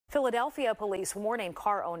Philadelphia police warning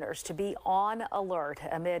car owners to be on alert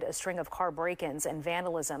amid a string of car break-ins and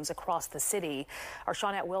vandalisms across the city. Our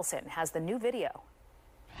Shawnette Wilson has the new video.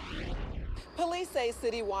 Police say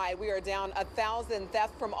citywide we are down 1,000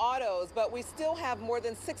 theft from autos, but we still have more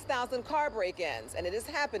than 6,000 car break-ins, and it is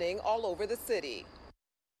happening all over the city.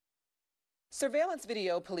 Surveillance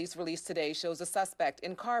video police released today shows a suspect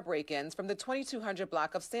in car break-ins from the 2200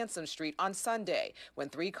 block of Sansom Street on Sunday when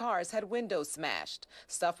 3 cars had windows smashed.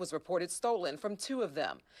 Stuff was reported stolen from 2 of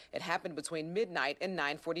them. It happened between midnight and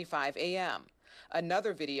 9:45 a.m.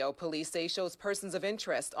 Another video police say shows persons of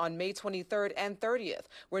interest on May 23rd and 30th,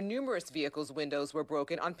 where numerous vehicles' windows were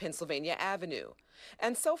broken on Pennsylvania Avenue.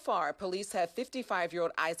 And so far, police have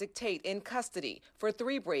 55-year-old Isaac Tate in custody for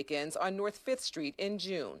 3 break-ins on North 5th Street in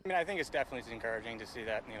June. I think it's definitely encouraging to see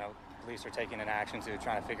that, police are taking an action to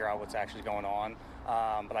try to figure out what's actually going on.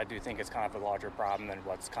 But I do think it's kind of a larger problem than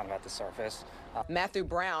what's kind of at the surface. Matthew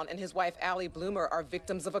Brown and his wife Allie Bloomer are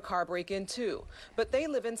victims of a car break-in too. But they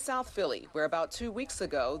live in South Philly, where about 2 weeks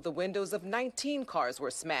ago, the windows of 19 cars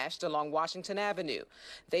were smashed along Washington Avenue.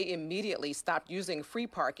 They immediately stopped using free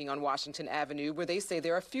parking on Washington Avenue, where they say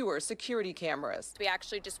there are fewer security cameras. We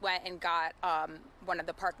actually just went and got one of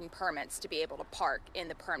the parking permits to be able to park in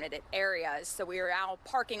the permitted areas. So we are now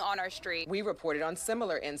parking on our street. We reported on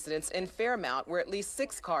similar incidents in Fairmount, where at least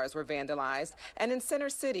 6 cars were vandalized, and in Center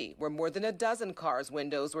City, where more than a dozen cars'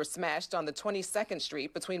 windows were smashed on the 22nd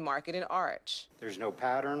Street between Market and Arch. There's no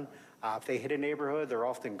pattern. If they hit a neighborhood, they're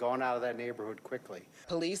often gone out of that neighborhood quickly.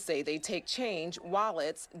 Police say they take change,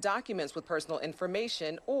 wallets, documents with personal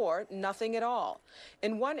information, or nothing at all.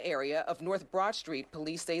 In one area of North Broad Street,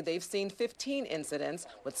 police say they've seen 15 incidents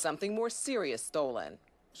with something more serious stolen.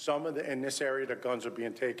 In this area, the guns are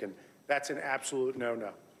being taken. That's an absolute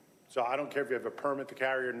no-no. So I don't care if you have a permit to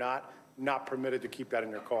carry or not permitted to keep that in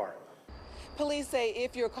your car. Police say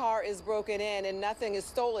if your car is broken in and nothing is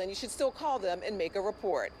stolen, you should still call them and make a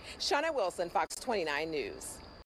report. Shawnette Wilson, Fox 29 News.